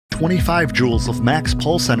25 joules of max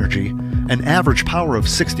pulse energy, an average power of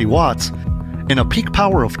 60 watts, and a peak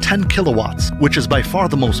power of 10 kilowatts, which is by far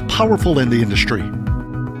the most powerful in the industry.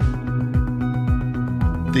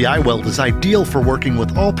 The iWeld is ideal for working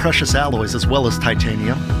with all precious alloys as well as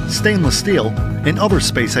titanium, stainless steel, and other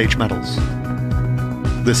space-age metals.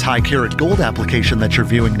 This high-carat gold application that you're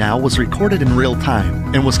viewing now was recorded in real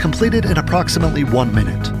time and was completed in approximately 1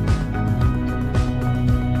 minute.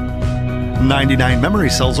 99 memory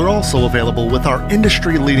cells are also available with our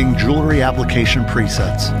industry-leading jewelry application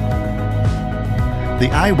presets. The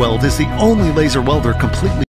iWeld is the only laser welder completely